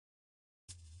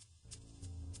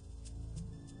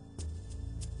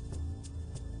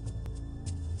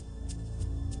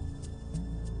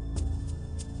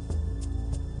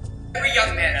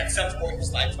At some point in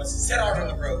his life, must set out on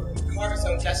the road and carve his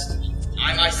own destiny.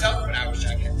 I myself, when I was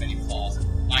young, had many flaws.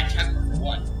 My temper, for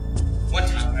one. One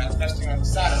time, when I was resting on the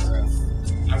side of the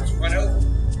road, I was run over,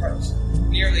 hurt,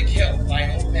 nearly killed by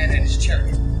an old man and his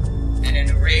chariot. And in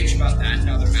a rage about that and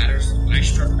other matters, I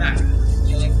struck back,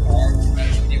 killing far more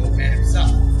than the old man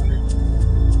himself.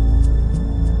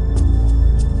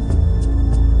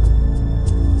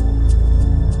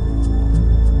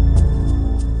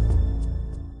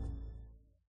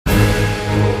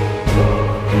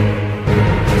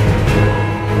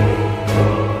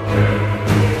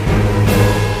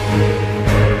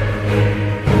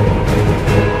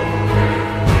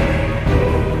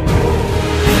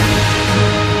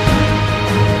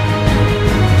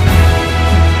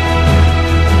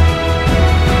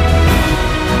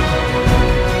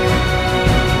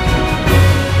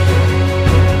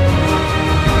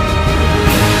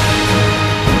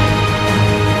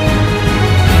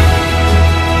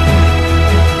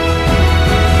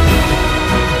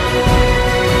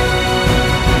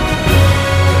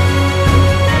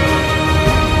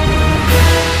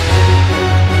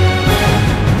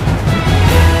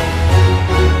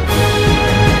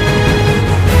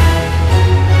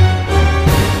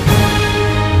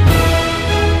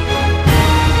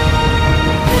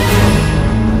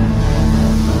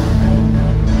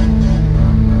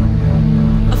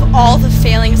 All the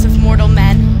failings of mortal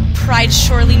men, pride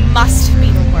surely must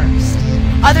be the worst.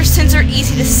 Other sins are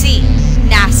easy to see,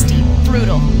 nasty,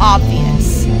 brutal,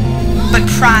 obvious. But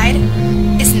pride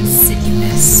is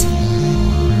insidious.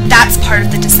 That's part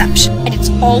of the deception. And it's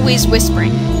always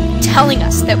whispering, telling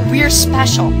us that we're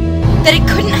special, that it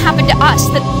couldn't happen to us,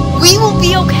 that we will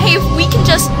be okay if we can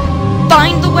just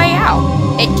find the way out.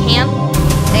 It can.